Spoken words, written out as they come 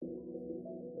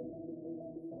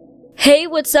Hey,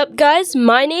 what's up, guys?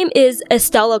 My name is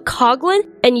Estella Coughlin,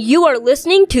 and you are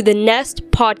listening to the Nest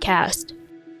Podcast.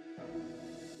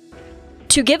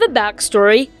 To give a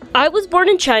backstory, I was born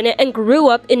in China and grew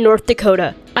up in North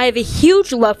Dakota. I have a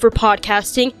huge love for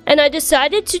podcasting, and I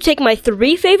decided to take my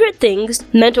 3 favorite things,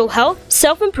 mental health,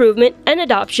 self-improvement, and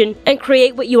adoption, and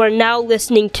create what you are now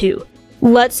listening to.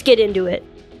 Let's get into it.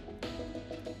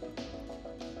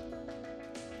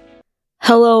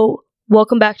 Hello.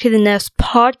 Welcome back to the Nest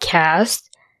Podcast.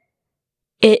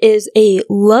 It is a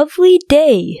lovely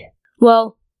day.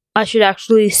 Well, I should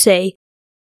actually say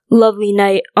lovely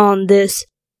night on this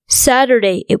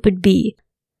Saturday it would be.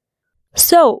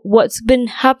 So, what's been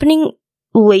happening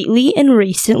lately and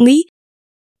recently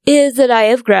is that I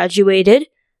have graduated.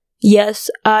 Yes,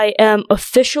 I am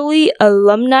officially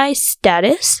alumni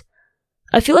status.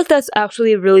 I feel like that's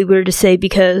actually really weird to say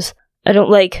because I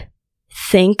don't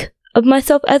think of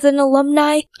myself as an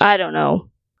alumni. I don't know.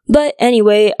 But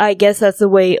anyway, I guess that's the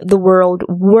way the world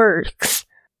works.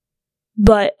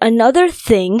 But another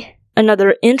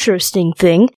interesting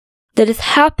thing that has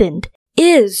happened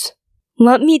is,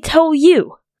 let me tell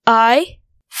you, I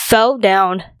fell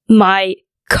down my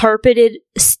carpeted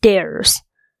stairs.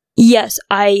 Yes,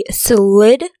 I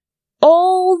slid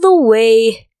all the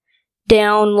way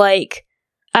down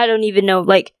I don't even know,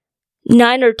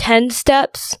 9 or 10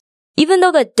 steps. Even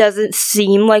though that doesn't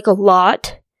seem like a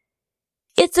lot,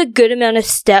 it's a good amount of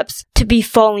steps to be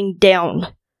falling down.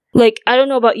 I don't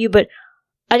know about you, but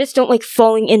I just don't like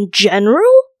falling in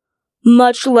general,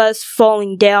 much less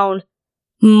falling down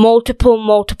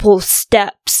multiple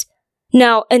steps.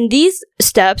 Now, and these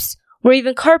steps were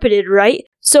even carpeted, right?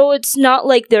 So it's not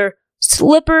like they're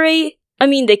slippery. I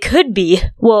mean, they could be.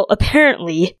 Well,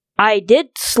 apparently, I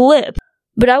did slip,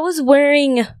 but I was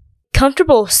wearing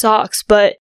comfortable socks,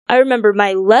 but I remember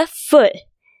my left foot,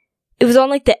 it was on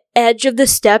the edge of the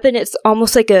step, and it's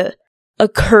almost like a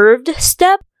curved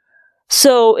step.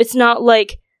 So it's not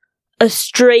like a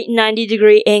straight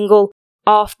 90-degree angle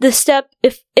off the step,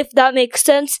 if that makes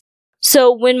sense.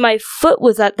 So when my foot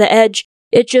was at the edge,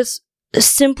 it just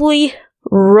simply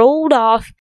rolled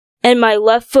off, and my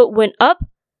left foot went up,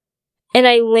 and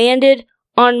I landed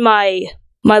on my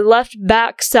left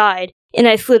back side, and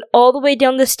I slid all the way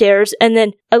down the stairs, and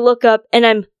then I look up, and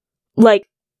I'm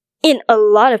in a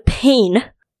lot of pain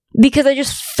because I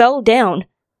just fell down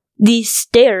these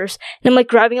stairs, and I'm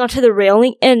grabbing onto the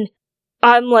railing, and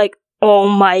I'm oh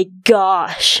my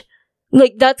gosh.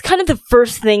 That's kind of the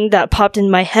first thing that popped in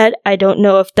my head. I don't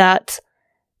know if that's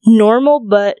normal,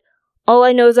 but all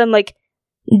I know is I'm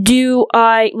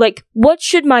what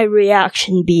should my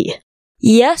reaction be?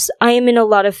 Yes, I am in a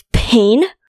lot of pain.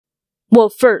 Well,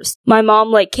 first, my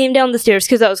mom came down the stairs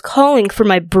because I was calling for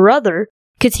my brother,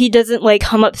 because he doesn't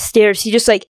come upstairs. He just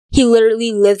he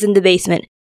literally lives in the basement.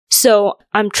 So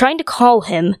I'm trying to call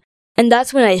him, and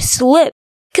that's when I slipped,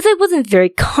 because I wasn't very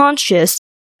conscious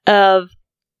of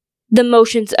the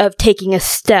motions of taking a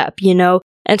step,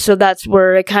 And so that's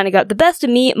where it kind of got the best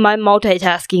of me, my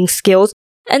multitasking skills,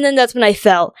 and then that's when I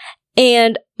fell.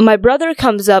 And my brother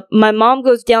comes up, my mom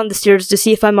goes down the stairs to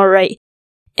see if I'm alright,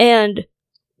 and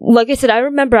like I said, I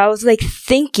remember I was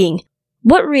thinking,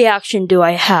 what reaction do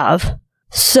I have?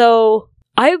 So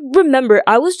I remember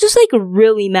I was just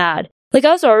really mad. I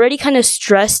was already kind of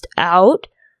stressed out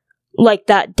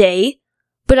that day,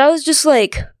 but I was just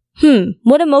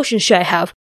what emotion should I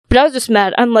have? But I was just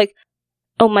mad. I'm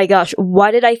oh my gosh,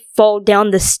 why did I fall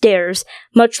down the stairs?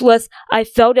 Much less I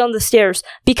fell down the stairs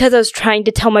because I was trying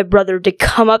to tell my brother to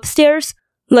come upstairs.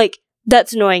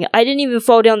 That's annoying. I didn't even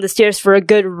fall down the stairs for a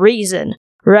good reason,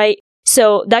 right?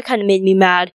 So that kind of made me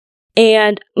mad.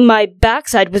 And my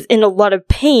backside was in a lot of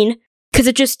pain because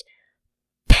it just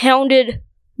pounded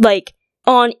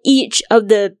on each of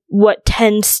the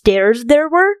 10 stairs there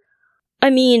were. I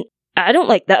mean, I don't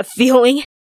like that feeling.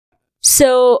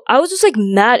 So I was just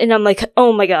mad, and I'm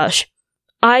oh my gosh,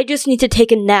 I just need to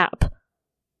take a nap.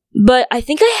 But I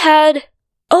think I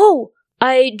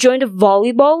joined a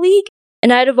volleyball league,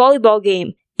 and I had a volleyball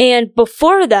game. And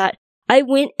before that, I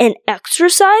went and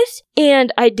exercised,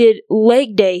 and I did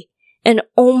leg day. And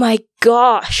oh my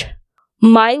gosh,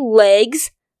 my legs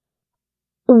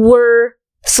were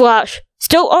 /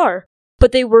 still are,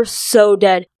 but they were so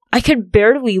dead. I could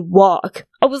barely walk.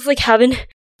 I was having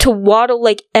to waddle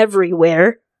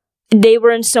everywhere. They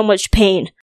were in so much pain.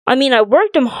 I mean, I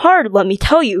worked them hard, let me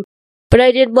tell you, but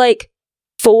I did 4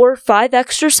 or 5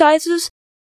 exercises,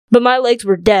 but my legs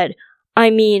were dead. I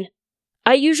mean,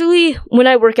 I usually, when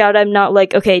I work out, I'm not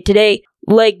okay, today,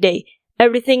 leg day.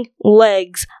 Everything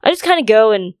legs. I just kind of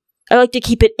go, and I like to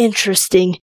keep it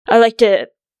interesting. I like to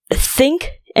think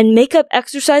and make up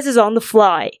exercises on the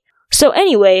fly. So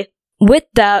anyway, with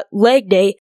that leg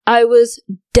day, I was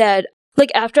dead.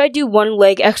 Like, after I do one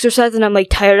leg exercise and I'm like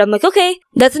tired, I'm like, okay,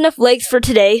 that's enough legs for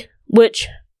today, which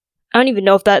I don't even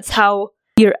know if that's how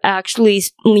you're actually,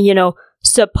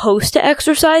 supposed to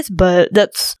exercise, but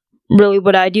that's really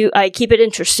what I do. I keep it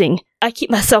interesting. I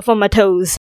keep myself on my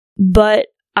toes. But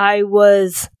I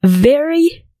was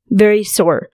very, very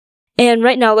sore. And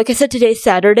right now, like I said, today's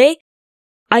Saturday,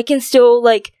 I can still,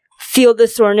 feel the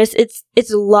soreness.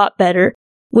 It's a lot better,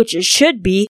 which it should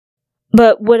be,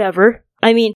 but whatever.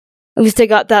 I mean, at least I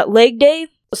got that leg day.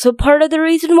 So part of the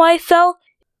reason why I fell,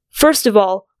 first of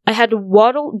all, I had to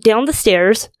waddle down the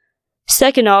stairs.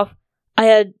 Second off, I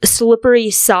had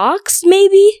slippery socks,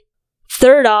 maybe?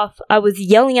 Third off, I was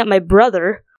yelling at my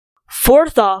brother.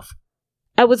 Fourth off,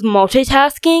 I was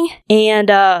multitasking,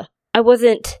 and I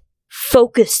wasn't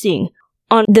focusing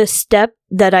on the step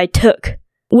that I took,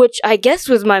 which I guess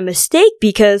was my mistake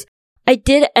because I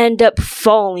did end up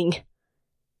falling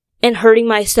and hurting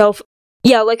myself.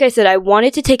 Yeah, like I said, I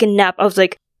wanted to take a nap. I was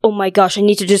like, oh my gosh, I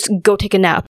need to just go take a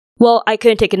nap. Well, I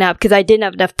couldn't take a nap because I didn't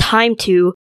have enough time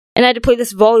to, and I had to play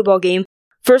this volleyball game.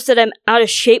 First that I'm out of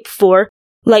shape for,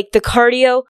 like the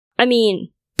cardio. I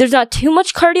mean, there's not too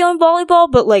much cardio in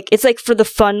volleyball, but it's for the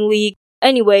fun league.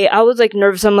 Anyway, I was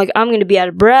nervous. I'm like, I'm going to be out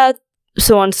of breath,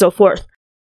 so on and so forth.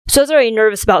 So I was already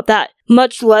nervous about that.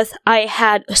 Much less I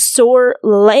had sore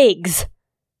legs.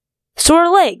 Sore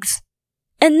legs.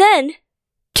 And then,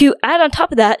 to add on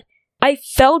top of that, I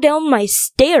fell down my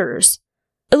stairs.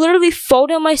 I literally fell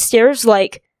down my stairs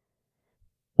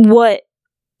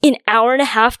an hour and a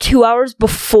half, 2 hours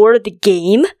before the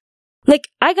game?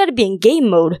 I gotta be in game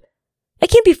mode. I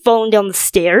can't be falling down the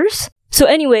stairs. So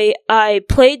anyway, I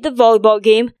played the volleyball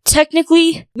game.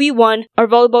 Technically, we won. Our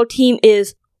volleyball team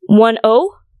is 1-0.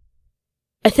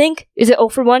 I think. Is it 0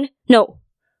 for 1? No.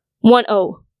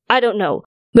 1-0. I don't know.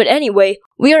 But anyway,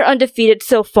 we are undefeated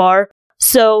so far,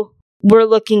 so we're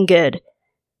looking good.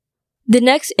 The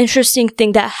next interesting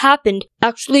thing that happened,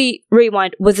 actually,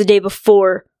 rewind, was the day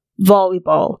before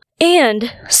volleyball.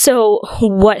 And so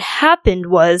what happened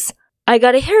was I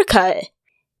got a haircut.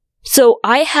 So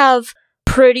I have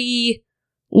pretty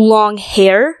long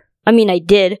hair. I mean, I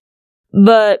did.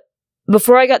 But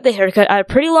before I got the haircut, I had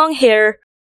pretty long hair.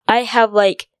 I have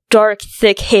dark,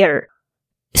 thick hair.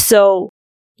 So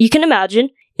you can imagine,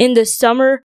 in the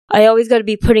summer, I always got to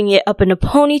be putting it up in a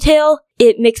ponytail.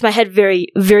 It makes my head very,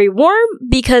 very warm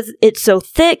because it's so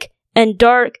thick and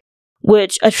dark,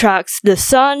 which attracts the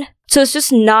sun. So it's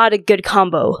just not a good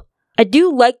combo. I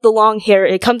do like the long hair.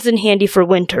 It comes in handy for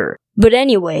winter. But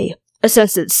anyway,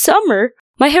 since it's summer,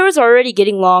 my hair was already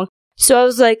getting long. So I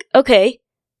was like, okay,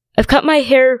 I've cut my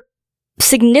hair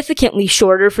significantly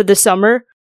shorter for the summer.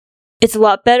 It's a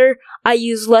lot better. I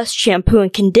use less shampoo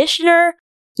and conditioner.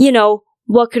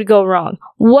 What could go wrong?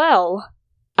 Well,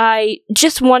 I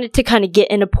just wanted to kind of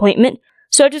get an appointment.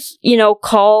 So I just,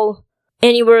 call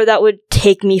anywhere that would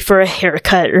take me for a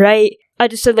haircut, right? I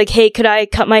just said hey, could I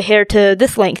cut my hair to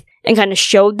this length? And kind of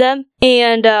showed them.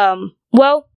 And,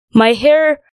 my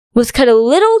hair was cut a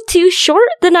little too short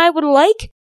than I would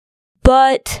like.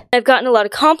 But I've gotten a lot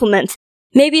of compliments.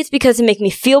 Maybe it's because it makes me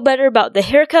feel better about the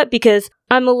haircut because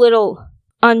I'm a little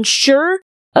unsure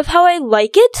of how I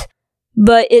like it.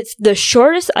 But it's the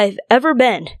shortest I've ever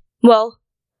been. Well,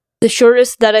 the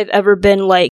shortest that I've ever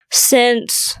been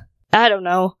since, I don't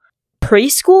know,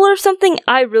 preschool or something?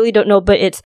 I really don't know, but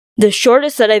it's the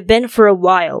shortest that I've been for a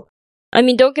while. I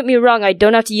mean, don't get me wrong, I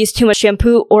don't have to use too much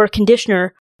shampoo or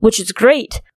conditioner, which is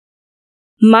great.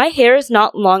 My hair is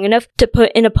not long enough to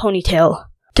put in a ponytail.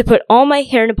 To put all my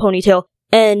hair in a ponytail,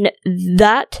 and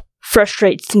that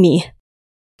frustrates me.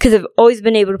 Because I've always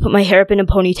been able to put my hair up in a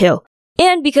ponytail.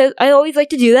 And because I always like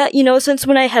to do that, since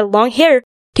when I had long hair,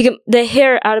 to get the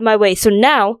hair out of my way. So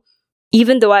now,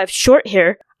 even though I have short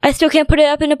hair, I still can't put it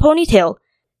up in a ponytail.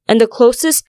 And the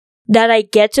closest that I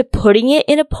get to putting it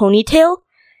in a ponytail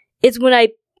is when I,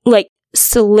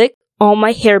 slick all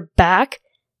my hair back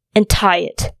and tie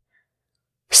it.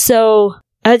 So,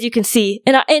 as you can see,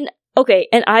 and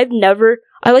I've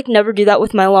never do that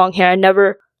with my long hair. I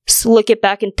never slick it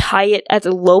back and tie it as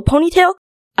a low ponytail.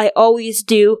 I always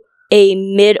do a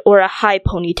mid or a high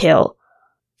ponytail.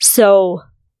 So,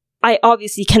 I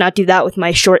obviously cannot do that with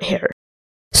my short hair.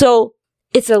 So,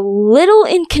 it's a little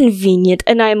inconvenient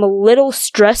and I'm a little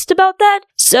stressed about that.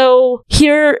 So,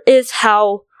 here is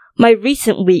how my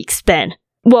recent week's been.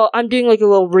 Well, I'm doing a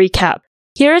little recap.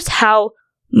 Here's how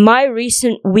my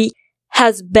recent week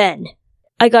has been.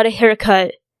 I got a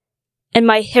haircut and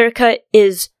my haircut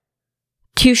is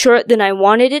too short than I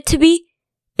wanted it to be,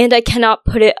 and I cannot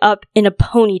put it up in a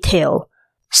ponytail.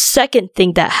 Second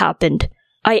thing that happened,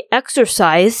 I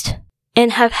exercised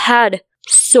and have had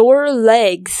sore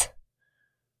legs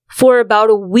for about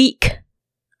a week.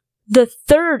 The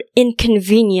third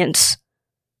inconvenience,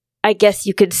 I guess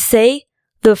you could say,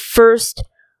 the first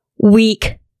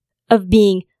week of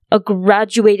being a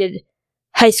graduated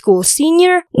high school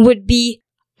senior would be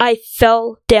I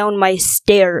fell down my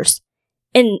stairs.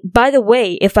 And by the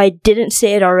way, if I didn't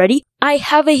say it already, I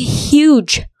have a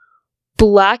huge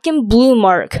black and blue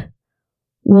mark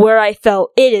where I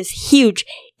fell. It is huge.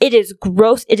 It is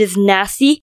gross. It is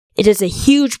nasty. It is a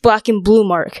huge black and blue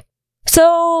mark.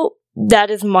 So that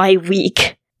is my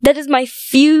week. That is my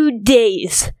few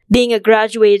days being a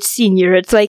graduated senior.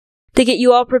 It's like they get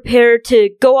you all prepared to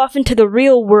go off into the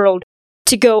real world,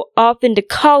 to go off into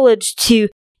college, to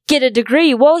get a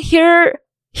degree. Well, here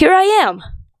I am.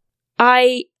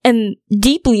 I am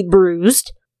deeply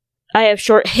bruised. I have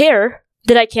short hair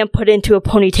that I can't put into a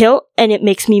ponytail, and it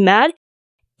makes me mad.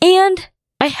 And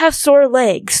I have sore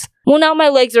legs. Well, now my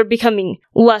legs are becoming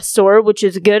less sore, which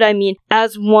is good. I mean,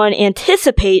 as one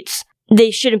anticipates, they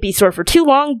shouldn't be sore for too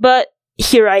long, but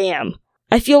here I am.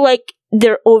 I feel like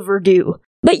they're overdue.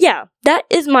 But yeah, that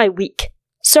is my week.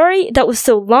 Sorry that was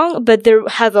so long, but there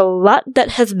has a lot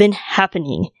that has been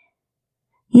happening.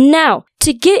 Now,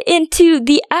 to get into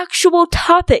the actual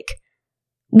topic,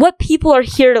 what people are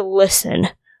here to listen.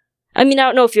 I mean, I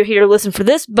don't know if you're here to listen for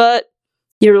this, but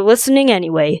you're listening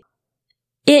anyway.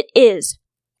 It is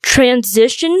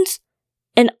transitions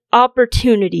and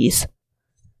opportunities.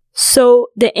 So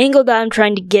the angle that I'm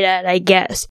trying to get at, I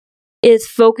guess, is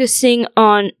focusing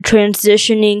on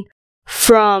transitioning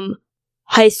from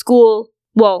high school,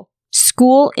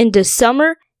 school into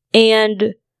summer,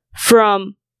 and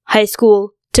from high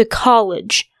school to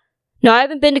college. Now, I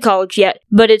haven't been to college yet,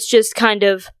 but it's just kind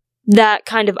of that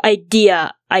kind of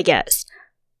idea, I guess.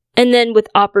 And then with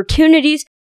opportunities,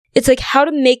 it's like how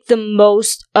to make the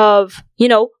most of,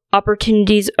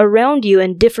 opportunities around you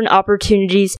and different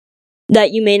opportunities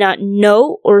that you may not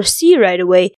know or see right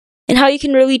away, and how you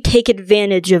can really take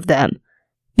advantage of them.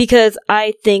 Because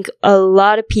I think a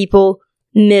lot of people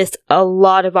miss a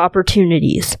lot of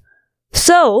opportunities.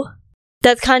 So,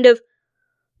 that's kind of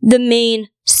the main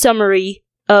summary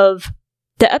of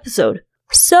the episode.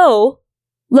 So,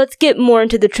 let's get more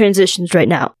into the transitions right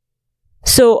now.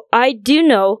 So, I do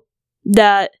know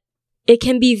that it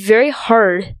can be very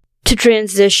hard to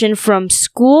transition from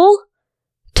school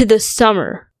to the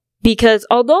summer. Because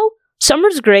although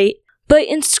summer's great, but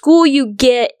in school you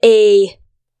get a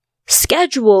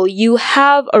schedule, you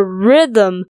have a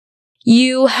rhythm,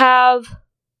 you have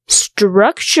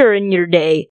structure in your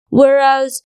day.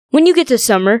 Whereas when you get to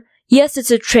summer, yes,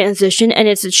 it's a transition and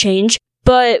it's a change,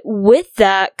 but with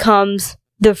that comes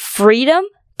the freedom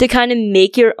to kind of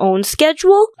make your own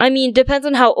schedule. I mean, depends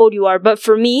on how old you are, but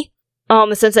for me,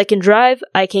 since I can drive,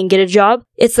 I can get a job.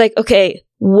 It's like, okay,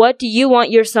 what do you want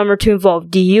your summer to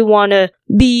involve? Do you want to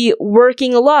be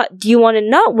working a lot? Do you want to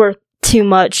not work too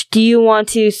much? Do you want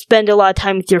to spend a lot of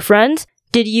time with your friends?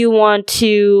 Did you want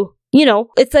to,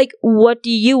 it's like, what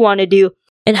do you want to do?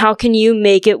 And how can you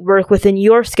make it work within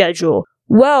your schedule?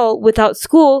 Well, without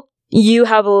school, you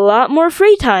have a lot more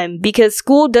free time because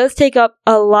school does take up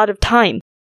a lot of time.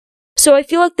 So I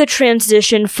feel like the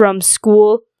transition from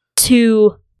school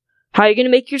to how you're going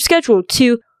to make your schedule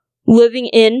to living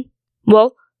in,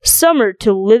 summer,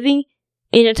 to living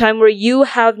in a time where you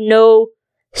have no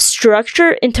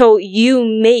structure until you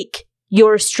make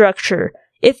your structure.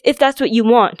 If that's what you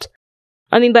want.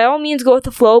 I mean, by all means, go with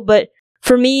the flow, but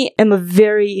for me, I'm a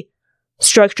very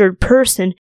structured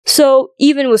person. So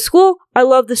even with school, I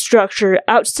love the structure.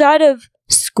 Outside of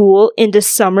school into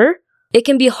summer, it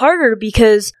can be harder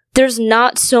because there's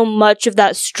not so much of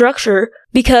that structure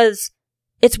because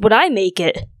it's what I make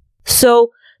it.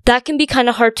 So that can be kind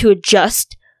of hard to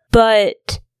adjust,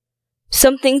 but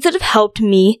some things that have helped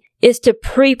me is to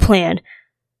pre-plan.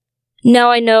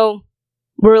 Now I know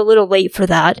we're a little late for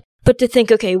that, but to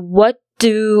think, okay, what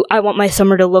do I want my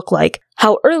summer to look like?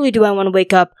 How early do I want to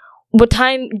wake up? What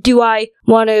time do I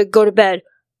want to go to bed?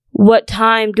 What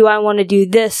time do I want to do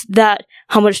this, that?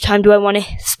 How much time do I want to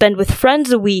spend with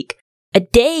friends a week, a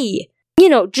day?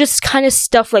 Just kind of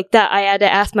stuff like that. I had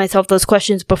to ask myself those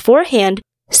questions beforehand.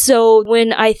 So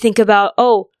when I think about,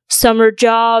 summer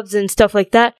jobs and stuff like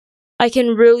that, I can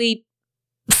really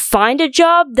find a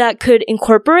job that could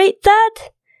incorporate that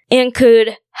and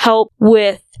could help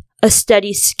with a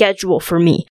steady schedule for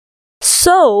me.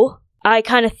 So I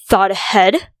kind of thought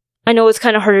ahead. I know it's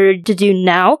kind of harder to do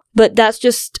now, but that's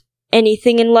just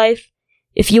anything in life.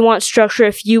 If you want structure,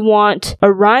 if you want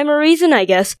a rhyme or reason, I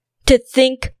guess, to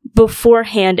think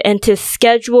beforehand and to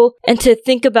schedule and to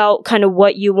think about kind of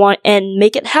what you want and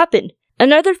make it happen.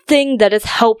 another thing that has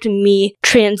helped me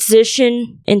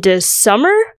transition into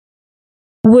summer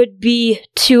would be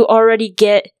to already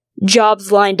get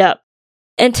jobs lined up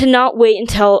and to not wait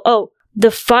until,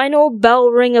 the final bell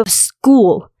ring of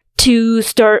school to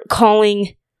start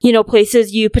calling,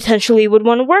 places you potentially would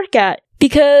want to work at.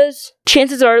 Because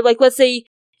chances are, let's say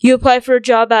you apply for a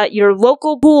job at your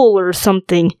local pool or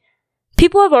something.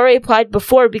 People have already applied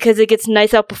before because it gets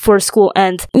nice out before school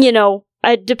ends.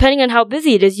 Depending on how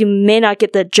busy it is, you may not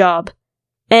get that job.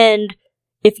 And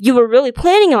if you were really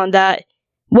planning on that,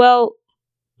 well,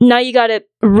 now you gotta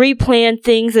replan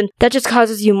things, and that just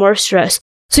causes you more stress.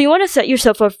 So you want to set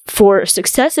yourself up for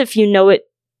success if you know it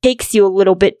takes you a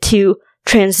little bit to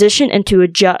transition and to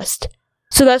adjust.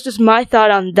 So that's just my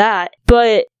thought on that.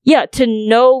 But yeah, to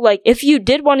know, if you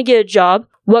did want to get a job,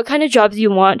 what kind of jobs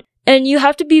you want, and you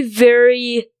have to be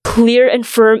very clear and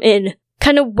firm in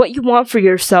kind of what you want for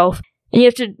yourself. And you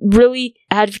have to really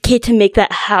advocate to make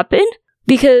that happen,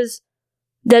 because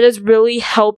that has really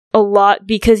helped a lot,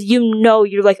 because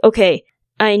you're like, okay,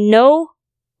 I know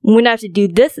when I have to do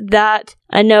this, that,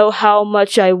 I know how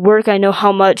much I work, I know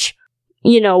how much,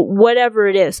 whatever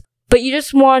it is. But you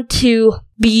just want to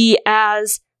be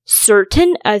as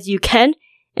certain as you can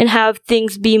and have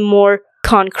things be more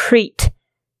concrete,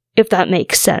 if that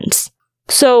makes sense.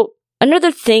 So,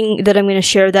 another thing that I'm going to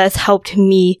share that has helped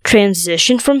me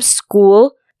transition from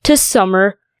school to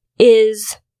summer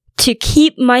is to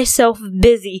keep myself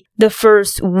busy the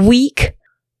first week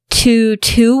to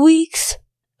 2 weeks.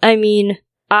 I mean,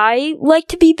 I like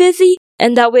to be busy,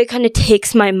 and that way it kind of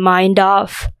takes my mind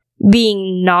off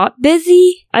being not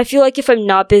busy. I feel like if I'm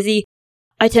not busy,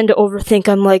 I tend to overthink.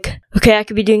 I'm like, okay, I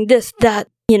could be doing this, that,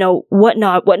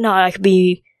 whatnot. I could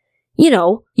be,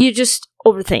 you just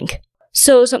overthink.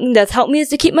 So something that's helped me is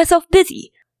to keep myself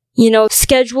busy.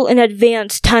 Schedule in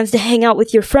advance times to hang out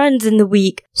with your friends in the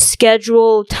week.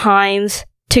 Schedule times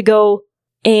to go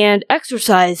and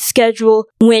exercise. Schedule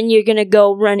when you're gonna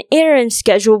go run errands.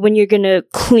 Schedule when you're gonna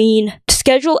clean.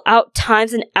 Schedule out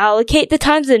times and allocate the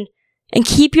times and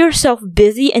keep yourself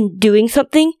busy and doing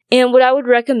something. And what I would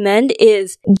recommend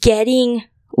is getting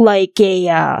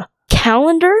a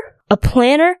calendar, a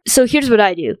planner. So here's what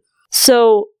I do.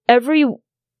 So every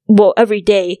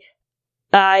day,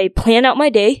 I plan out my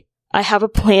day, I have a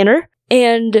planner,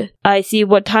 and I see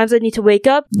what times I need to wake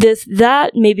up, this,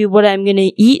 that, maybe what I'm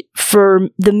gonna eat for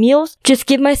the meals. Just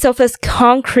give myself as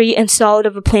concrete and solid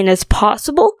of a plan as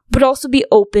possible, but also be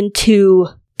open to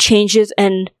changes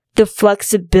and the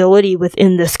flexibility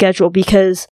within the schedule,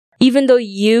 because even though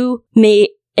you may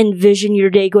envision your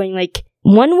day going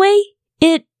one way,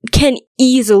 it can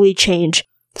easily change.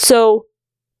 So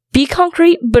be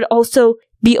concrete, but also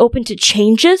be open to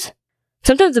changes.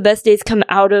 Sometimes the best days come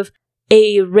out of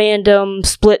a random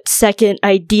split-second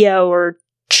idea or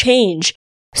change.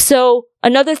 So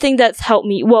another thing that's helped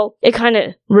me, well, it kind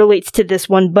of relates to this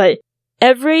one, but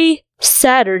every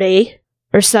Saturday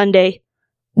or Sunday,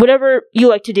 whatever you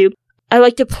like to do, I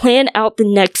like to plan out the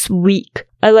next week.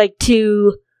 I like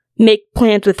to make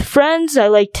plans with friends. I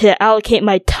like to allocate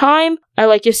my time. I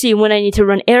like to see when I need to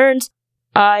run errands.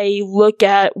 I look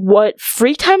at what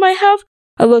free time I have.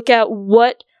 I look at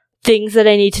what things that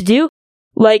I need to do.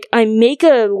 I make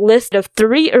a list of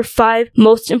 3 or 5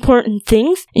 most important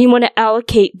things, and you want to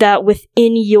allocate that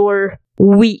within your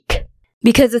week.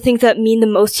 Because the things that mean the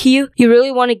most to you, you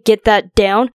really want to get that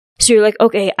down. So you're like,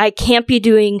 okay, I can't be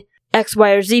doing X,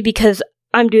 Y, or Z because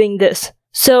I'm doing this.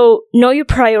 So know your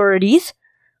priorities,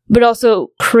 but also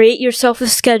create yourself a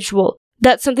schedule.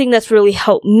 That's something that's really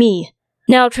helped me.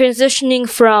 Now, transitioning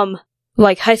from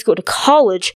high school to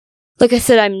college, like I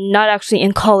said, I'm not actually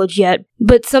in college yet,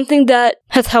 but something that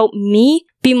has helped me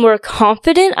be more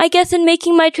confident, I guess, in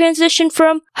making my transition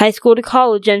from high school to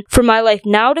college and from my life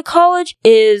now to college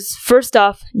is, first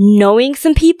off, knowing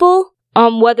some people,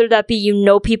 whether that be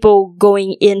people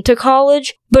going into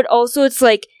college, but also it's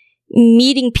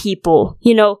meeting people.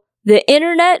 The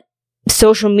internet,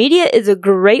 social media is a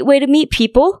great way to meet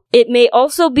people. It may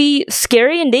also be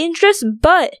scary and dangerous,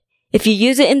 but if you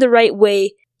use it in the right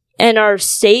way and are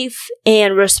safe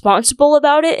and responsible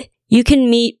about it, you can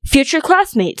meet future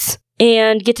classmates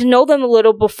and get to know them a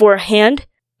little beforehand,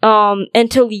 and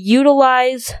to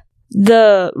utilize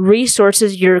the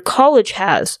resources your college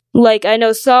has. I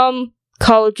know some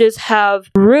colleges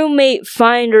have roommate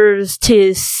finders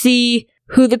to see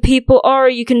who the people are.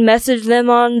 You can message them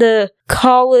on the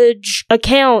college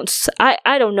accounts.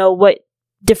 I don't know what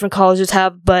different colleges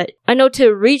have, but I know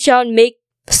to reach out and make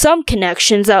some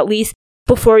connections at least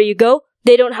before you go.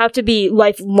 They don't have to be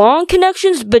lifelong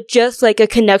connections, but just a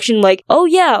connection oh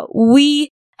yeah, we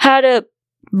had a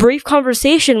brief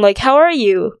conversation like, how are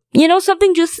you?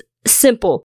 Something just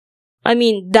simple. I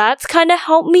mean, that's kind of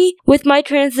helped me with my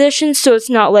transition, so it's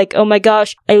not like, oh my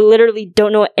gosh, I literally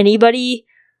don't know anybody.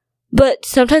 But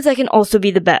sometimes I can also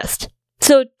be the best.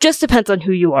 So it just depends on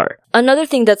who you are. Another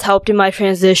thing that's helped in my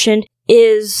transition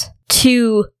is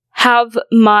to have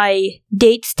my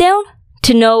dates down,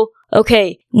 to know,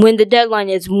 okay, when the deadline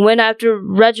is, when I have to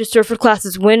register for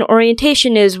classes, when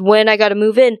orientation is, when I gotta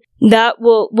move in.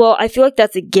 I feel like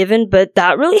that's a given, but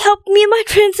that really helped me in my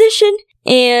transition.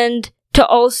 And to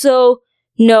also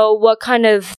know what kind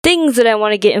of things that I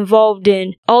want to get involved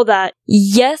in, all that.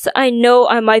 Yes, I know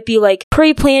I might be like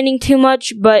pre-planning too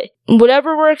much, but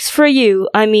whatever works for you.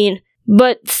 I mean,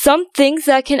 but some things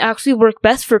that can actually work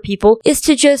best for people is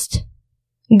to just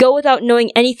go without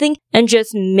knowing anything and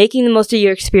just making the most of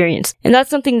your experience. And that's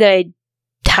something that I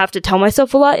have to tell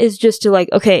myself a lot, is just to like,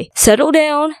 okay, settle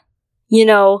down. You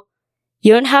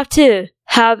don't have to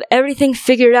have everything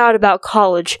figured out about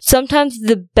college. Sometimes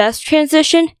the best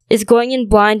transition is going in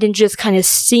blind and just kind of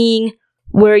seeing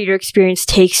where your experience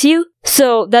takes you.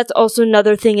 So that's also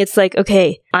another thing. It's like,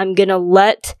 okay, I'm gonna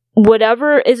let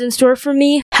whatever is in store for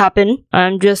me happen.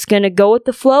 I'm just gonna go with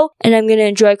the flow, and I'm gonna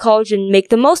enjoy college and make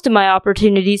the most of my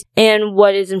opportunities and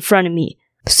what is in front of me.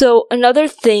 So another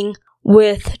thing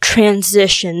with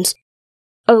transitions,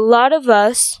 a lot of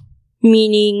us,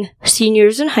 meaning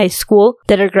seniors in high school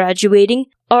that are graduating,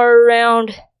 are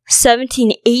around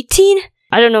 17, 18,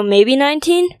 I don't know, maybe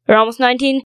 19 or almost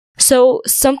 19. So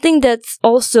something that's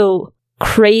also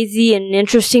crazy and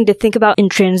interesting to think about in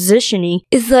transitioning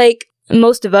is like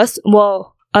most of us,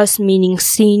 well, us meaning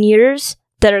seniors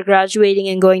that are graduating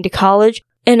and going to college.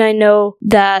 And I know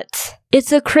that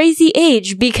it's a crazy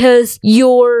age because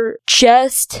you're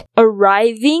just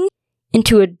arriving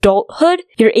into adulthood.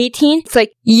 You're 18. It's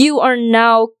like you are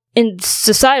now, in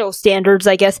societal standards,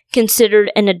 I guess, considered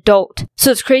an adult.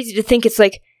 So it's crazy to think it's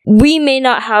like we may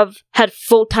not have had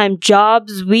full-time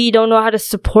jobs. We don't know how to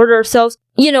support ourselves.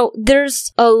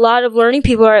 There's a lot of learning.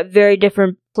 People are at very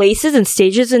different places and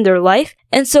stages in their life.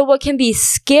 And so what can be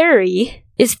scary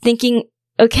is thinking,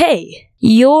 okay,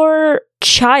 your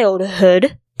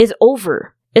childhood is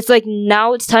over. It's like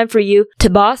now it's time for you to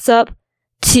boss up,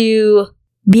 to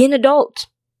be an adult.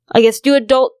 I guess do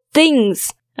adult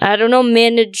things. I don't know,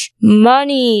 manage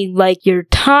money, like your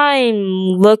time,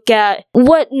 look at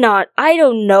whatnot. I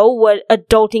don't know what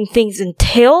adulting things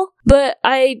entail, but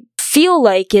I feel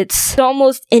like it's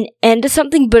almost an end to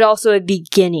something, but also a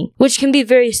beginning, which can be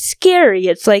very scary.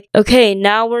 It's like, okay,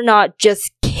 now we're not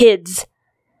just kids,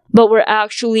 but we're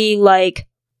actually like,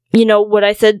 what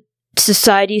I said,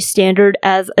 society standard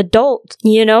as adult,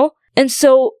 And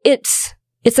so it's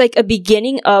like a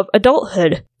beginning of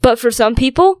adulthood. But for some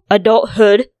people,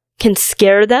 adulthood can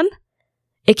scare them.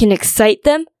 It can excite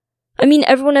them. I mean,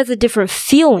 everyone has a different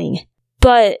feeling.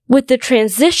 But with the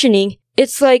transitioning,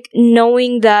 it's like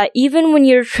knowing that even when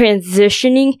you're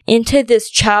transitioning into this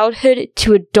childhood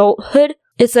to adulthood,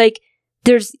 it's like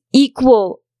there's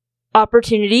equal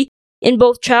opportunity in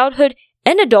both childhood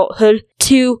and adulthood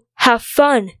to have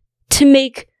fun, to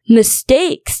make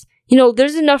mistakes.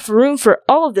 There's enough room for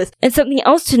all of this. And something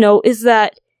else to know is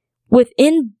that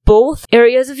within both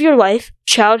areas of your life,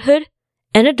 childhood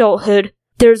and adulthood,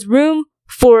 there's room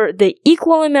for the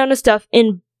equal amount of stuff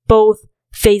in both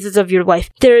phases of your life.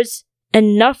 There's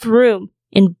enough room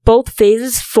in both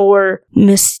phases for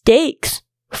mistakes,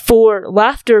 for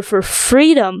laughter, for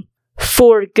freedom,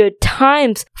 for good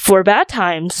times, for bad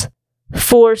times,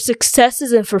 for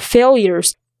successes and for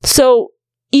failures. So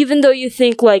even though you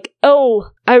think like,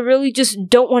 oh, I really just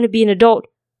don't want to be an adult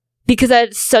because I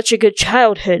had such a good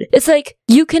childhood, it's like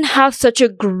you can have such a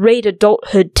great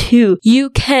adulthood too. You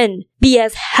can be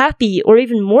as happy or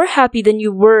even more happy than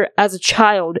you were as a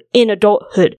child in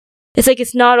adulthood. It's like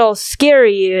it's not all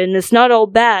scary and it's not all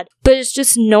bad, but it's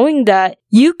just knowing that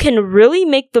you can really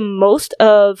make the most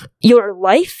of your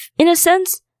life, in a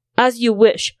sense, as you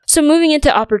wish. So moving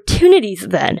into opportunities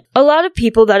then, a lot of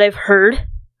people that I've heard,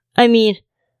 I mean,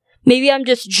 maybe I'm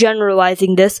just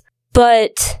generalizing this,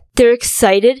 but they're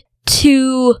excited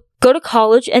to go to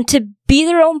college and to be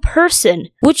their own person,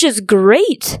 which is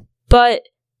great. But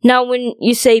now when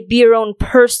you say be your own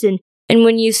person and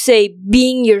when you say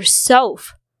being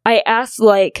yourself, I ask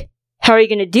like, how are you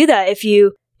going to do that if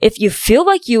you feel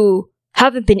like you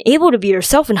haven't been able to be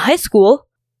yourself in high school?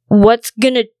 What's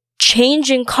going to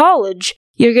change in college?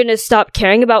 You're going to stop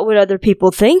caring about what other people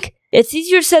think? It's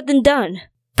easier said than done.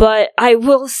 But I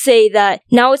will say that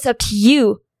now it's up to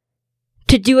you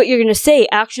to do what you're going to say.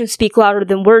 Actions speak louder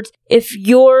than words. If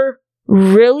you're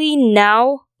really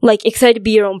now like excited to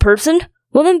be your own person,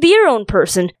 well then be your own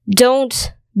person.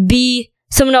 Don't be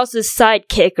someone else's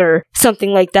sidekick or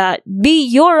something like that. Be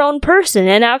your own person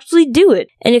and actually do it.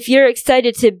 And if you're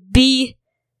excited to be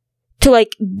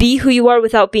who you are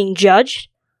without being judged,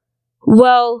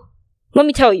 well, let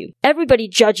me tell you, everybody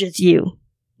judges you.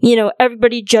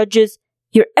 Everybody judges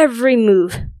your every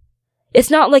move.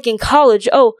 It's not like in college,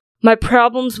 oh, my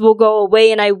problems will go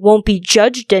away and I won't be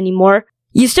judged anymore.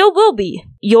 You still will be.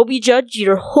 You'll be judged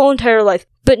your whole entire life.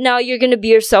 But now you're going to be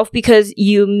yourself because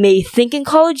you may think in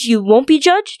college you won't be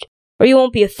judged or you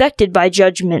won't be affected by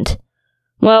judgment.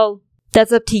 Well,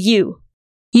 that's up to you.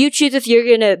 You choose if you're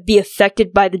going to be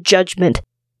affected by the judgment.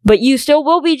 But you still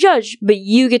will be judged, but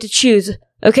you get to choose.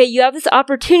 Okay, you have this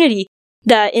opportunity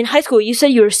that in high school you said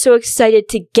you were so excited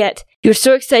to get. You're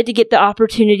so excited to get the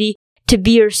opportunity to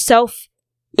be yourself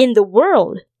in the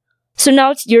world. So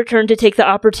now it's your turn to take the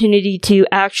opportunity to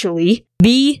actually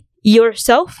be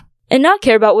yourself and not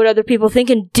care about what other people think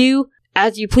and do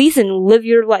as you please and live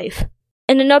your life.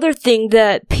 And another thing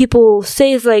that people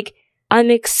say is like, I'm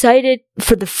excited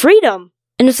for the freedom.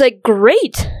 And it's like,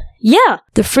 great. Yeah,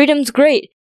 the freedom's great.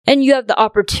 And you have the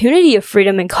opportunity of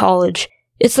freedom in college.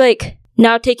 It's like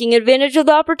now taking advantage of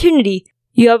the opportunity.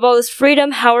 You have all this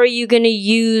freedom. How are you going to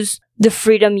use the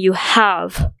freedom you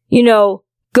have?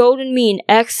 Golden mean,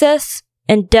 excess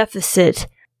and deficit.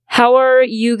 How are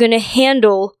you going to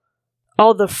handle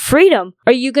all the freedom?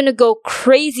 Are you going to go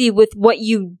crazy with what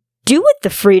you do with the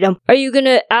freedom? Are you going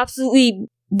to absolutely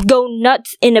go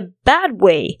nuts in a bad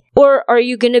way? Or are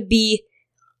you going to be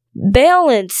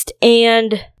balanced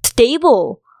and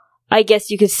stable, I guess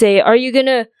you could say? Are you going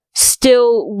to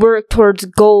still work towards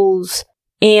goals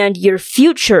and your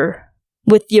future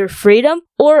with your freedom?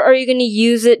 Or are you going to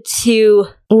use it to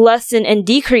lessen and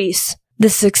decrease the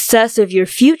success of your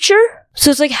future?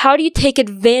 So it's like, how do you take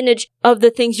advantage of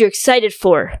the things you're excited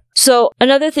for? So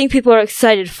another thing people are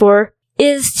excited for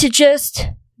is to just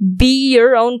be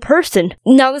your own person.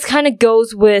 Now this kind of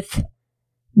goes with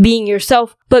being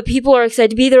yourself, but people are excited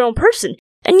to be their own person.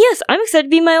 And yes, I'm excited to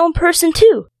be my own person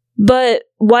too. But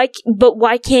why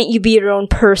can't you be your own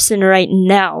person right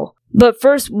now? But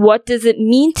first, what does it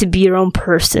mean to be your own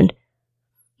person?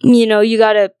 You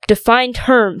gotta define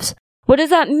terms. What does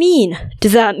that mean?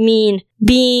 Does that mean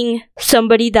being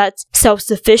somebody that's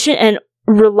self-sufficient and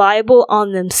reliable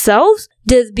on themselves?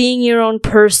 Does being your own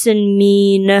person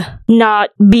mean not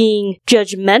being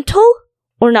judgmental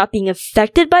or not being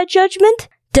affected by judgment?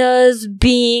 Does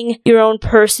being your own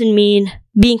person mean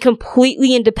being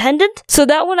completely independent? So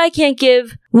that one I can't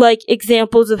give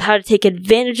examples of how to take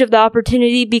advantage of the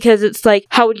opportunity because it's like,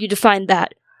 how would you define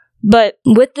that? But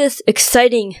with this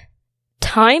exciting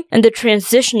time and the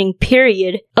transitioning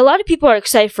period, a lot of people are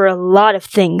excited for a lot of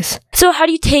things. So how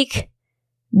do you take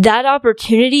that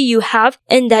opportunity you have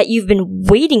and that you've been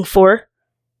waiting for,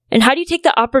 and how do you take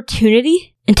the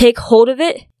opportunity and take hold of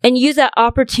it and use that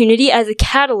opportunity as a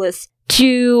catalyst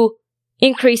to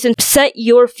increase and set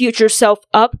your future self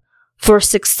up for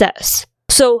success?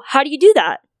 So how do you do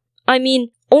that? I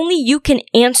mean, only you can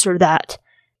answer that.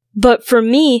 But for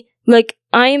me,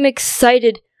 I am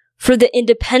excited for the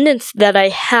independence that I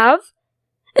have.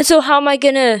 And so how am I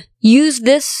going to use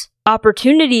this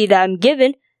opportunity that I'm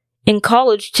given in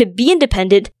college to be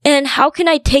independent? And how can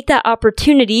I take that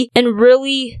opportunity and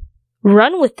really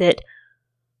run with it?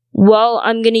 Well,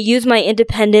 I'm going to use my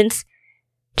independence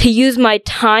to use my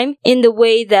time in the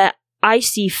way that I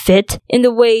see fit, in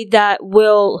the way that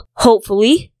will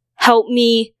hopefully help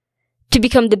me to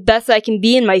become the best I can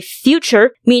be in my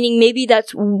future, meaning maybe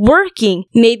that's working,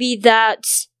 maybe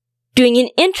that's doing an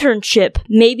internship,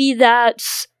 maybe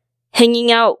that's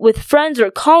hanging out with friends or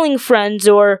calling friends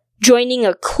or joining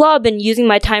a club and using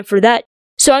my time for that.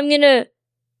 So I'm going to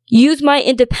use my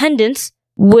independence.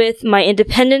 With my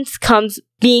independence comes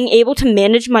being able to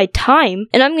manage my time,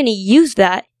 and I'm going to use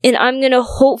that, and I'm going to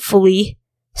hopefully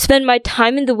spend my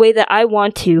time in the way that I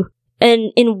want to,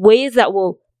 and in ways that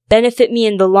will benefit me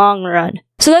in the long run.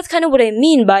 So that's kind of what I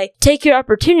mean by take your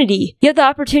opportunity. You have the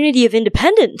opportunity of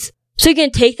independence. So you're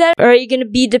going to take that, or are you going to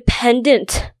be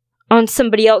dependent on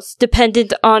somebody else,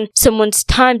 dependent on someone's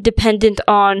time, dependent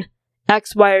on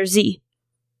X, Y, or Z?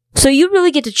 So you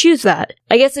really get to choose that.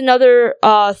 I guess another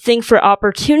thing for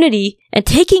opportunity and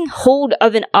taking hold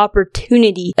of an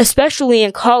opportunity, especially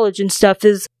in college and stuff,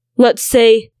 is, let's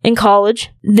say in college,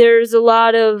 there's a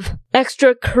lot of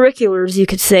extracurriculars, you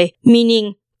could say,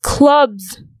 meaning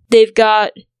clubs. They've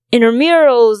got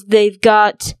intramurals, they've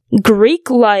got Greek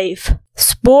life,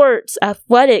 sports,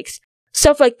 athletics,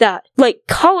 stuff like that. Like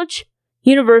college,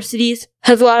 universities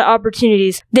has a lot of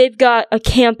opportunities. They've got a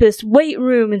campus weight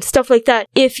room and stuff like that.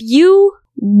 If you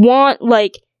want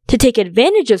to take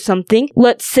advantage of something,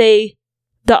 let's say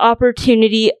the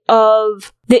opportunity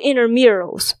of the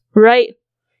intramurals, right?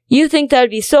 You think that'd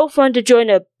be so fun to join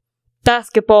a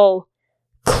basketball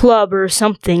club or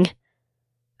something.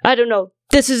 I don't know.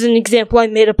 This is an example I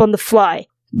made up on the fly,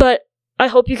 but I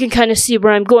hope you can kind of see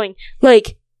where I'm going.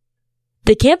 Like,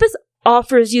 the campus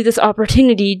offers you this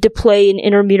opportunity to play in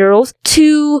intramurals,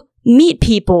 to meet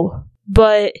people,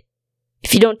 but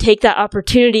if you don't take that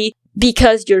opportunity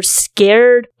because you're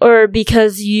scared or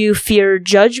because you fear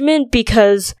judgment,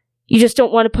 because you just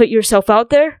don't want to put yourself out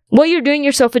there, well, you're doing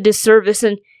yourself a disservice,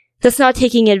 and that's not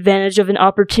taking advantage of an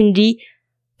opportunity.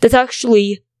 That's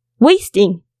actually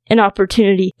wasting an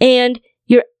opportunity. And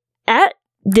you're at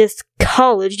this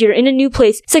college, you're in a new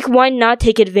place. It's like, why not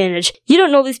take advantage? You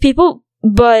don't know these people,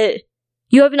 but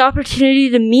you have an opportunity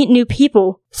to meet new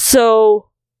people. So,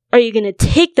 are you going to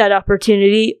take that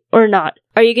opportunity or not?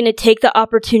 Are you going to take the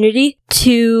opportunity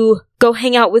to go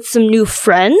hang out with some new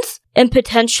friends and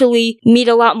potentially meet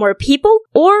a lot more people?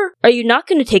 Or are you not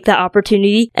going to take that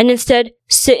opportunity and instead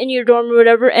sit in your dorm or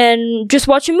whatever and just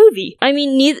watch a movie? I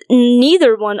mean,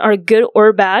 neither one are good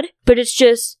or bad, but it's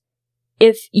just,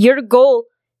 if your goal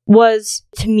was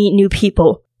to meet new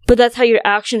people, but that's how your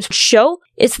actions show,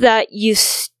 it's that you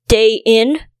stay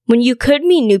in when you could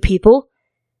meet new people.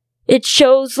 It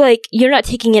shows like you're not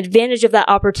taking advantage of that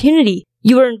opportunity.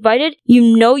 You were invited,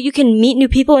 you know you can meet new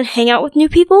people and hang out with new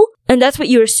people, and that's what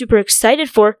you were super excited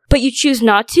for, but you choose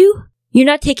not to. You're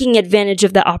not taking advantage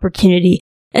of that opportunity.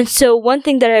 And so one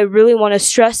thing that I really want to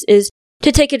stress is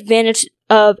to take advantage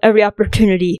of every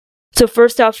opportunity. So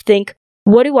first off, think,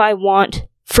 what do I want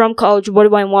from college? What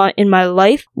do I want in my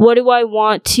life? What do I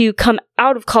want to come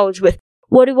out of college with?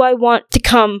 What do I want to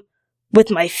come with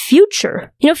my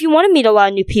future? You know, if you want to meet a lot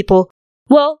of new people,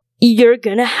 well, you're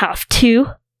gonna have to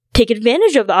take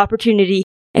advantage of the opportunity.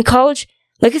 And college,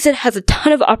 like I said, has a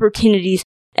ton of opportunities,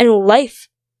 and life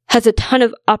has a ton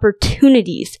of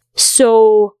opportunities.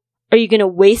 So, are you gonna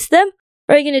waste them,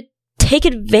 or are you gonna take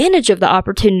advantage of the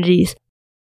opportunities?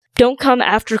 Don't come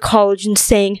after college and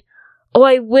saying, oh,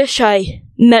 I wish I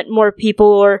met more people,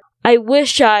 or I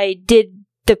wish I did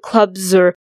the clubs,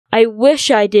 or I wish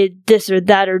I did this or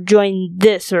that, or joined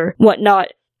this or whatnot.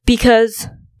 Because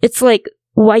it's like,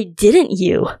 why didn't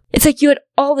you? It's like you had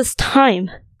all this time.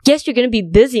 Yes, you're going to be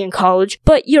busy in college,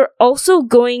 but you're also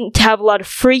going to have a lot of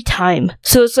free time.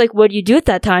 So it's like, what do you do at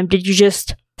that time? Did you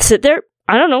just sit there?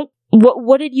 I don't know.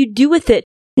 What did you do with it?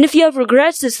 And if you have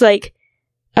regrets, it's like,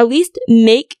 at least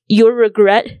make your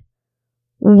regret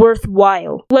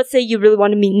worthwhile. Let's say you really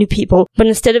want to meet new people, but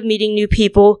instead of meeting new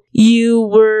people, you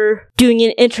were doing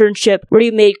an internship where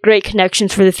you made great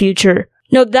connections for the future.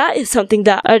 Now that is something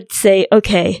that I'd say,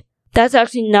 okay, that's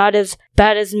actually not as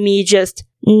bad as me just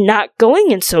not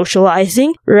going and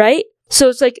socializing, right? So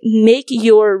it's like, make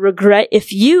your regret,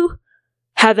 if you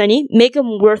have any, make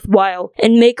them worthwhile,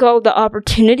 and make all the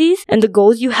opportunities and the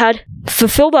goals you had,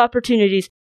 fulfill the opportunities,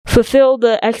 fulfill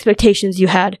the expectations you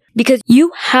had, because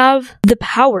you have the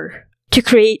power to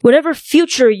create whatever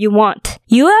future you want.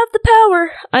 You have the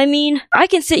power. I mean, I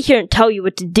can sit here and tell you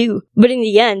what to do, but in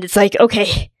the end, it's like,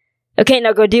 okay,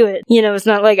 now go do it. You know, it's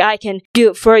not like I can do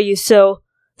it for you. So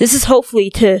this is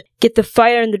hopefully to get the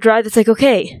fire and the drive. It's like,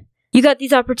 okay, you got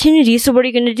these opportunities, so what are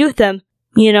you going to do with them?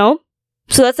 You know?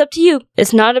 So that's up to you.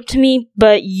 It's not up to me,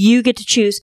 but you get to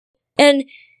choose. And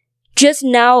just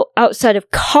now, outside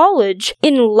of college,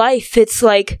 in life, it's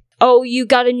like, oh, you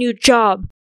got a new job.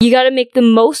 You got to make the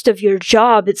most of your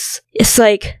job. It's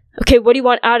like, okay, what do you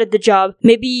want out of the job?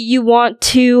 Maybe you want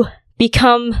to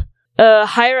become a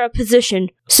higher up position.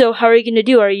 So how are you going to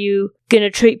do? Are you going to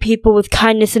treat people with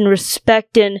kindness and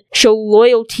respect and show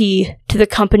loyalty to the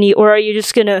company? Or are you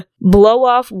just going to blow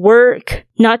off work,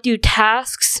 not do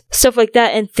tasks, stuff like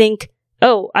that, and think,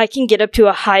 oh, I can get up to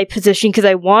a high position because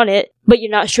I want it, but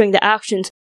you're not showing the actions?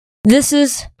 This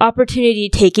is opportunity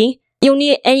taking. You'll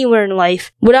need it anywhere in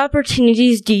life. What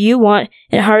opportunities do you want,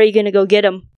 and how are you going to go get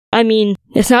them? I mean,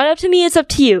 it's not up to me, it's up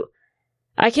to you.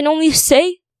 I can only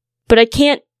say, but I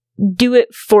can't do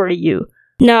it for you.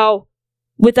 Now,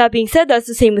 with that being said, that's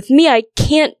the same with me. I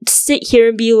can't sit here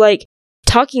and be like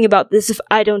talking about this if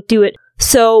I don't do it.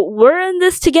 So we're in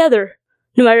this together.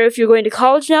 No matter if you're going to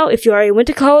college now, if you already went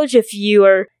to college, if you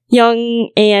are young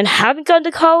and haven't gone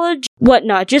to college,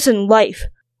 whatnot, just in life.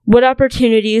 What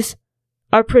opportunities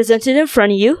are presented in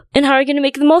front of you, and how are you going to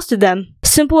make the most of them?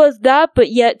 Simple as that,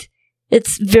 but yet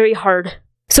it's very hard.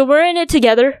 So we're in it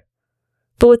together.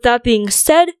 But with that being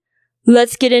said,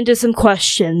 let's get into some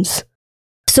questions.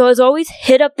 So as always,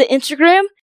 hit up the Instagram,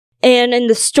 and in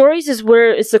the stories is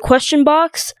where it's the question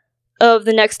box of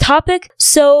the next topic.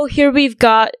 So here we've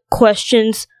got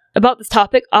questions about this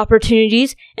topic,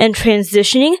 opportunities and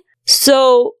transitioning.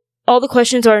 So all the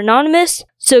questions are anonymous,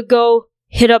 so go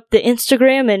hit up the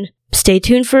Instagram and stay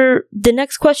tuned for the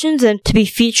next questions and to be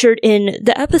featured in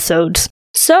the episodes.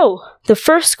 So, the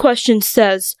first question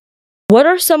says, what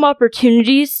are some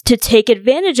opportunities to take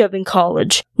advantage of in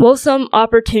college? Well, some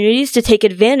opportunities to take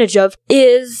advantage of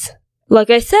is, like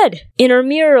I said,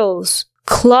 intramurals,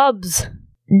 clubs,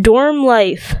 dorm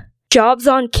life, jobs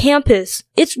on campus.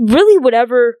 It's really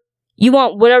whatever you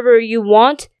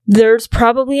want, there's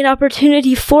probably an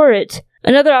opportunity for it.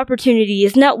 Another opportunity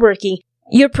is networking.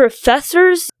 Your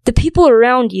professors, the people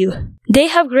around you, they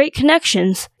have great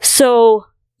connections. So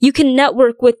you can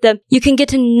network with them. You can get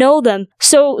to know them.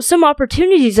 So some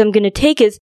opportunities I'm going to take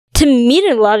is to meet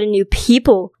a lot of new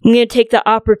people. I'm going to take the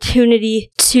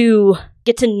opportunity to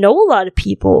get to know a lot of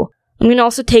people. I'm going to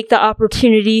also take the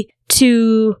opportunity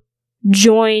to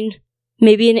join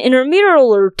maybe an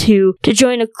intramural or two, to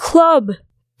join a club,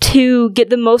 to get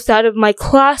the most out of my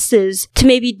classes, to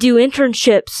maybe do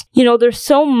internships. There's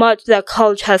so much that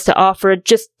college has to offer. It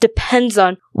just depends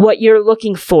on what you're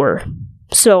looking for.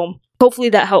 So, hopefully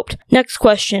that helped. Next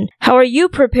question. How are you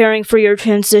preparing for your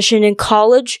transition in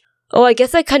college? Oh, I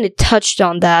guess I kind of touched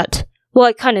on that. Well,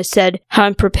 I kind of said how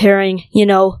I'm preparing,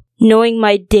 knowing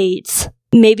my dates,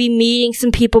 maybe meeting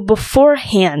some people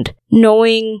beforehand,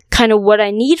 knowing kind of what I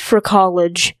need for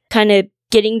college, kind of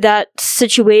getting that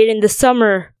situated in the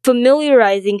summer,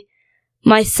 familiarizing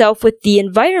myself with the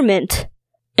environment,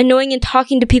 and knowing and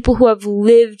talking to people who have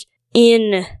lived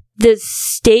in the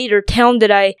state or town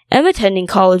that I am attending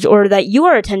college or that you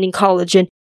are attending college in.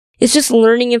 It's just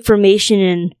learning information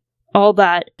and all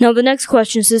that. Now, the next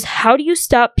question says, how do you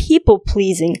stop people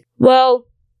pleasing? Well,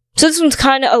 so this one's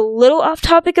kind of a little off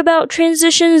topic about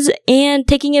transitions and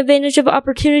taking advantage of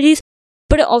opportunities,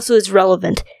 but it also is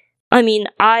relevant.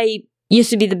 I used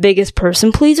to be the biggest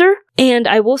person pleaser, and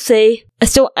I will say I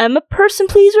still am a person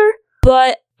pleaser,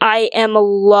 but I am a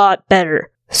lot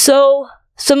better. So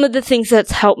some of the things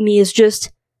that's helped me is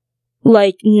just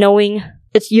like knowing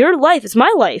it's your life, it's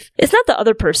my life. It's not the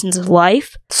other person's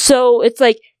life. So it's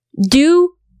like,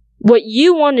 do what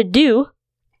you want to do,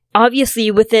 obviously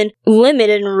within limit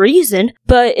and reason,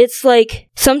 but it's like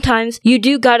sometimes you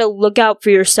do gotta look out for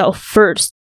yourself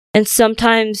first. And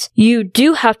sometimes you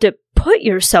do have to put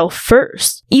yourself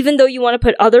first. Even though you want to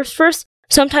put others first,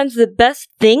 sometimes the best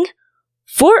thing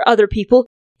for other people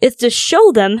is to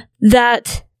show them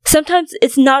that sometimes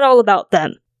it's not all about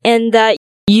them and that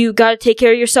you gotta take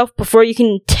care of yourself before you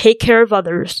can take care of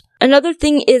others. Another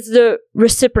thing is the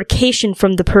reciprocation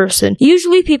from the person.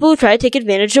 Usually people who try to take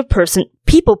advantage of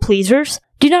people pleasers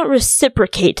do not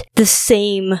reciprocate the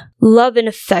same love and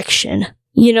affection.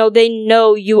 They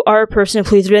know you are a person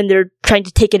pleaser and they're trying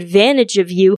to take advantage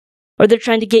of you, or they're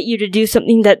trying to get you to do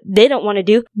something that they don't want to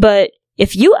do. But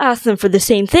if you ask them for the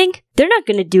same thing, they're not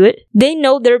going to do it. They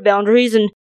know their boundaries and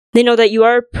they know that you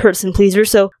are a person pleaser.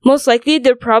 So most likely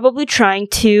they're probably trying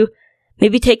to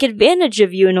maybe take advantage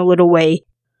of you in a little way.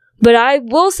 But I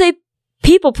will say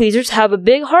people pleasers have a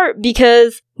big heart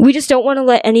because we just don't want to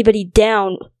let anybody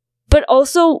down. But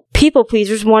also people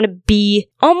pleasers want to be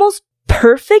almost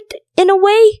perfect in a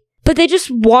way, but they just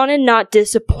want to not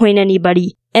disappoint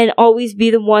anybody and always be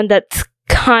the one that's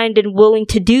kind and willing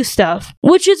to do stuff,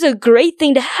 which is a great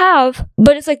thing to have,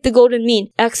 but it's like the golden mean,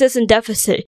 excess and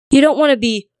deficit. You don't want to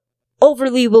be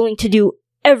overly willing to do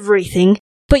everything,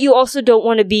 but you also don't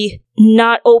want to be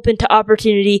not open to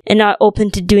opportunity and not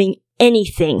open to doing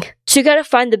anything. So you gotta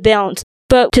find the balance.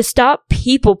 But to stop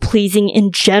people pleasing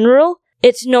in general,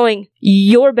 it's knowing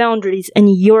your boundaries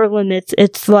and your limits.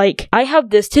 It's like, I have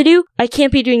this to do. I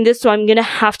can't be doing this, so I'm gonna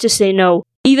have to say no.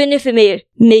 Even if it may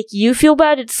make you feel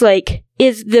bad, it's like,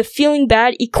 is the feeling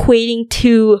bad equating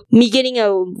to me getting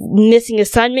a missing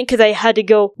assignment because I had to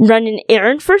go run an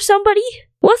errand for somebody?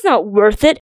 Well, it's not worth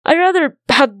it. I'd rather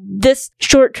have this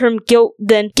short-term guilt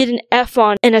than get an F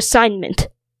on an assignment.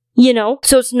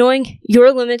 So it's knowing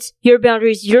your limits, your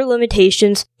boundaries, your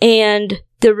limitations, and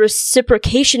the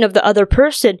reciprocation of the other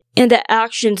person and the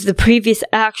actions, the previous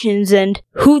actions, and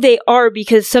who they are,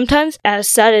 because sometimes, as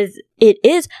sad as it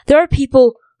is, there are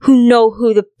people who know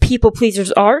who the people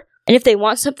pleasers are, and if they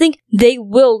want something, they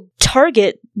will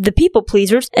target the people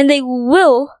pleasers, and they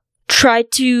will try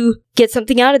to get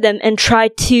something out of them and try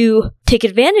to take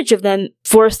advantage of them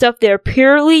for stuff they're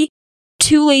purely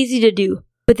too lazy to do.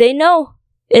 But they know.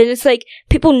 And it's like,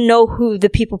 people know who the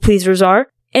people pleasers are.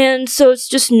 And so it's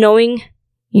just knowing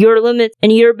your limits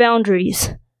and your boundaries.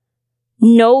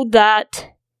 Know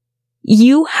that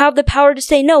you have the power to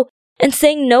say no. And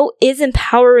saying no is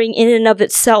empowering in and of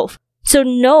itself. So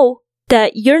know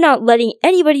that you're not letting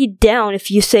anybody down if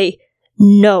you say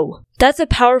no. That's a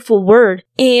powerful word.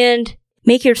 And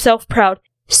make yourself proud.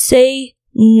 Say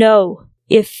no.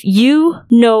 If you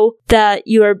know that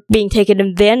you are being taken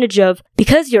advantage of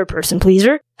because you're a person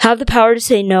pleaser, have the power to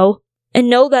say no, and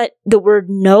know that the word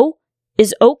no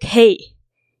is okay,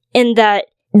 and that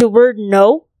the word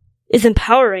no is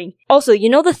empowering. Also, you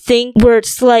know the thing where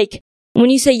it's like, when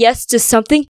you say yes to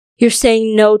something, you're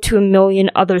saying no to a million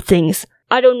other things.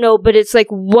 I don't know, but it's like,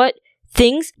 what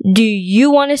things do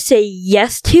you want to say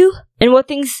yes to? And what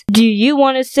things do you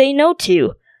want to say no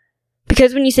to?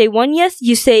 Because when you say one yes,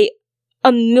 you say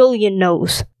a million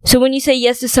no's. So when you say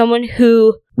yes to someone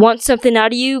who wants something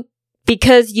out of you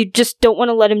because you just don't want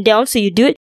to let him down, so you do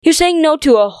it, you're saying no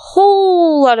to a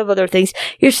whole lot of other things.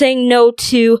 You're saying no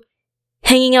to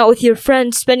hanging out with your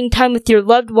friends, spending time with your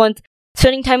loved ones,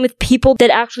 spending time with people that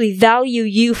actually value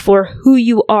you for who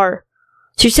you are.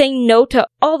 So you're saying no to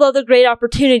all the other great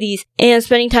opportunities and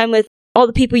spending time with all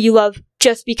the people you love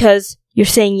just because you're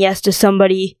saying yes to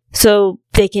somebody so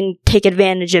they can take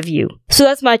advantage of you. So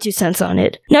that's my 2 cents on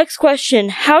it. Next question.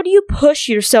 How do you push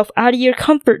yourself out of your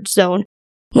comfort zone?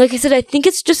 Like I said, I think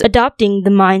it's just adopting the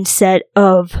mindset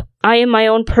of, I am my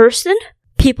own person.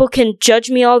 People can judge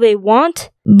me all they want,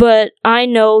 but I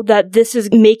know that this is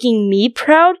making me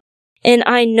proud. And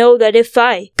I know that if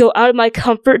I go out of my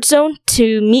comfort zone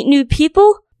to meet new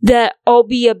people, that I'll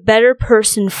be a better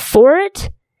person for it.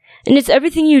 And it's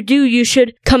everything you do, you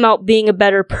should come out being a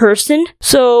better person.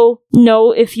 So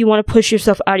know if you want to push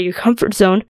yourself out of your comfort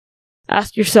zone.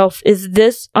 Ask yourself, is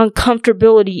this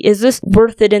uncomfortability, is this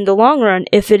worth it in the long run?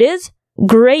 If it is,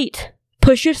 great.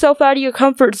 Push yourself out of your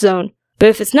comfort zone. But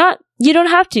if it's not, you don't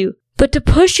have to. But to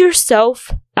push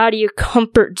yourself out of your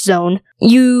comfort zone,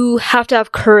 you have to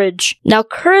have courage. Now,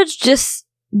 courage just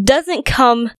doesn't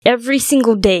come every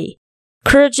single day.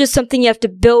 Courage is something you have to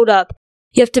build up.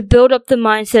 You have to build up the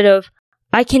mindset of,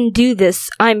 I can do this.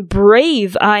 I'm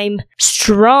brave. I'm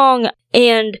strong.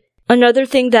 And another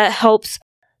thing that helps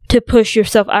to push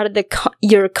yourself out of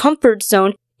your comfort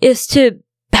zone is to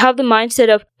have the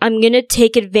mindset of, I'm going to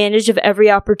take advantage of every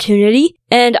opportunity,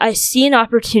 and I see an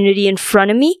opportunity in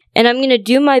front of me, and I'm going to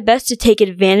do my best to take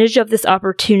advantage of this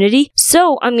opportunity.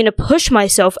 So I'm going to push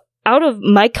myself out of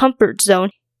my comfort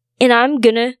zone, and I'm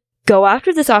going to go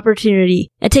after this opportunity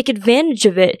and take advantage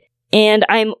of it. And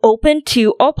I'm open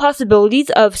to all possibilities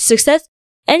of success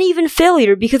and even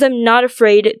failure because I'm not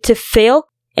afraid to fail,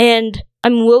 and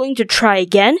I'm willing to try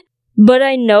again. But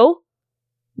I know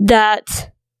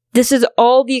that this is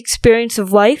all the experience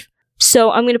of life.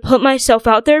 So I'm going to put myself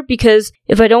out there, because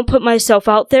if I don't put myself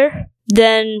out there,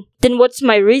 then what's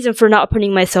my reason for not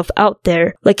putting myself out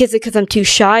there? Like, is it because I'm too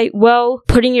shy? Well,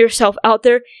 putting yourself out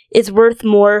there is worth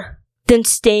more than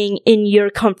staying in your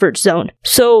comfort zone.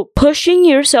 So pushing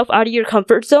yourself out of your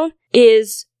comfort zone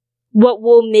is what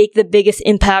will make the biggest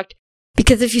impact.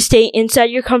 Because if you stay inside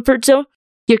your comfort zone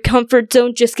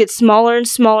just gets smaller and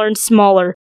smaller and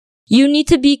smaller. You need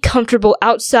to be comfortable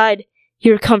outside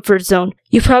your comfort zone.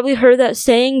 You've probably heard that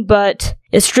saying, but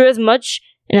it's true as much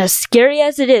and as scary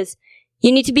as it is.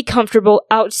 You need to be comfortable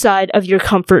outside of your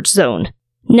comfort zone.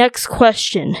 Next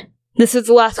question. This is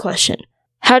the last question.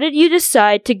 How did you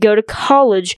decide to go to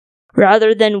college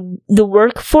rather than the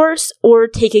workforce or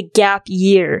take a gap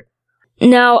year?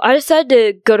 Now, I decided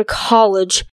to go to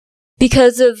college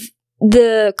because of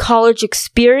the college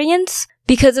experience,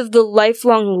 because of the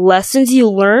lifelong lessons you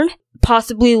learn,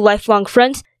 possibly lifelong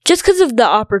friends, just because of the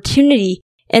opportunity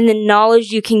and the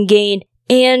knowledge you can gain.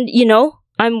 And,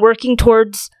 I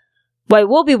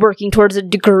will be working towards a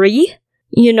degree,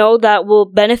 that will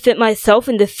benefit myself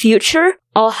in the future.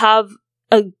 I'll have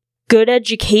a good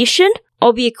education.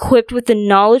 I'll be equipped with the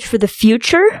knowledge for the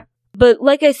future. But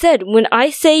like I said, when I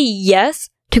say yes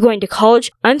to going to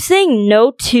college, I'm saying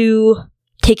no to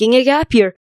taking a gap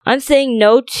year. I'm saying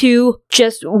no to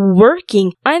just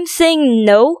working. I'm saying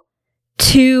no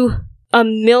to a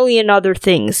million other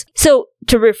things. So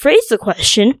to rephrase the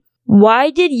question, why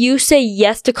did you say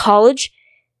yes to college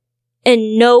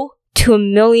and no to a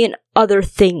million other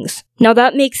things? Now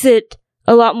that makes it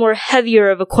a lot more heavier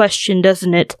of a question,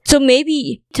 doesn't it? So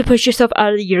maybe to push yourself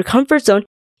out of your comfort zone,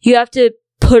 you have to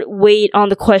put weight on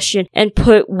the question and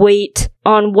put weight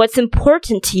on what's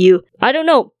important to you. I don't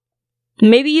know.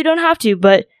 Maybe you don't have to,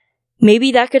 but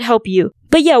maybe that could help you.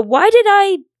 But yeah, why did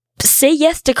I say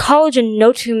yes to college and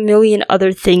no to a million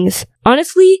other things?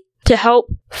 Honestly, to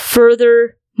help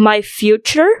further my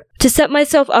future, to set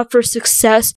myself up for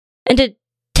success, and to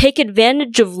take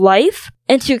advantage of life,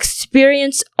 and to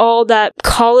experience all that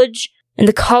college and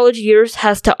the college years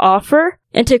has to offer,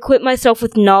 and to equip myself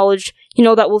with knowledge,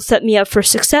 that will set me up for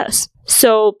success.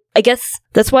 So I guess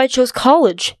that's why I chose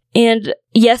college. And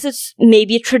yes, it's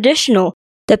maybe traditional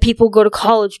that people go to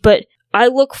college, but I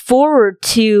look forward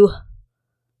to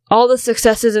all the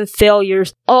successes and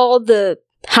failures, all the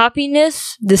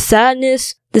happiness, the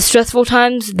sadness, the stressful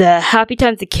times, the happy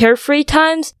times, the carefree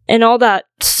times, and all that.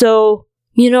 So,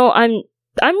 I'm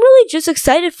really just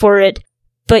excited for it.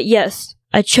 But yes,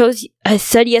 I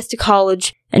said yes to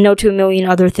college and no to a million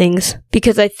other things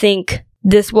because I think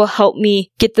this will help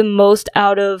me get the most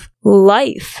out of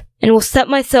life and will set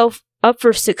myself up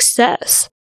for success.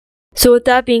 So with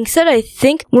that being said, I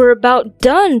think we're about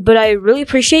done, but I really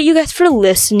appreciate you guys for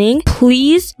listening.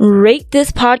 Please rate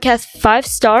this podcast 5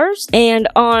 stars, and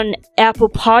on Apple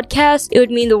Podcasts, it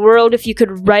would mean the world if you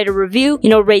could write a review.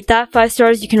 Rate that 5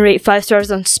 stars. You can rate 5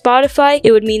 stars on Spotify.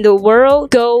 It would mean the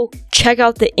world. Go check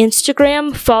out the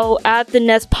Instagram. Follow at the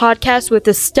Nest Podcast with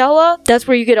Estella. That's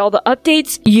where you get all the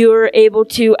updates. You're able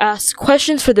to ask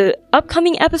questions for the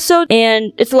upcoming episode,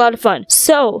 and it's a lot of fun.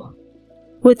 So,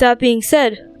 with that being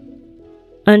said,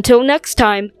 until next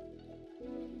time,